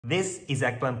This is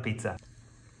eggplant pizza.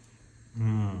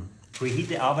 Preheat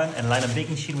the oven and line a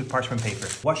baking sheet with parchment paper.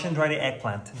 Wash and dry the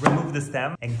eggplant. Remove the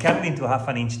stem and cut it into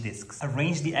 1/2 inch discs.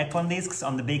 Arrange the eggplant discs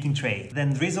on the baking tray.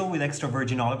 Then drizzle with extra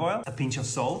virgin olive oil, a pinch of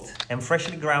salt, and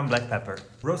freshly ground black pepper.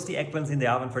 Roast the eggplants in the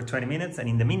oven for 20 minutes, and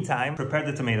in the meantime, prepare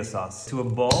the tomato sauce. To a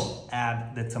bowl,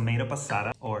 add the tomato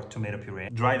passata or tomato puree,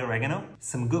 dried oregano,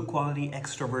 some good quality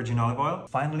extra virgin olive oil,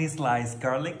 finely sliced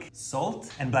garlic,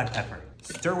 salt, and black pepper.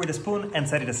 Stir with a spoon and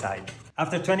set it aside.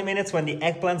 After 20 minutes, when the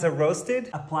eggplants are roasted,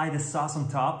 apply the sauce on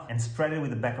top and spread it with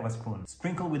the back of a spoon.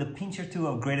 Sprinkle with a pinch or two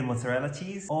of grated mozzarella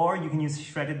cheese, or you can use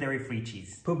shredded dairy-free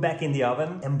cheese. Put back in the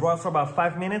oven and broil for about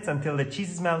 5 minutes until the cheese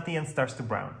is melty and starts to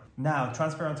brown. Now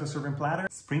transfer onto a serving platter,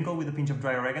 sprinkle with a pinch of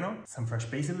dry oregano, some fresh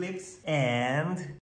basil leaves, and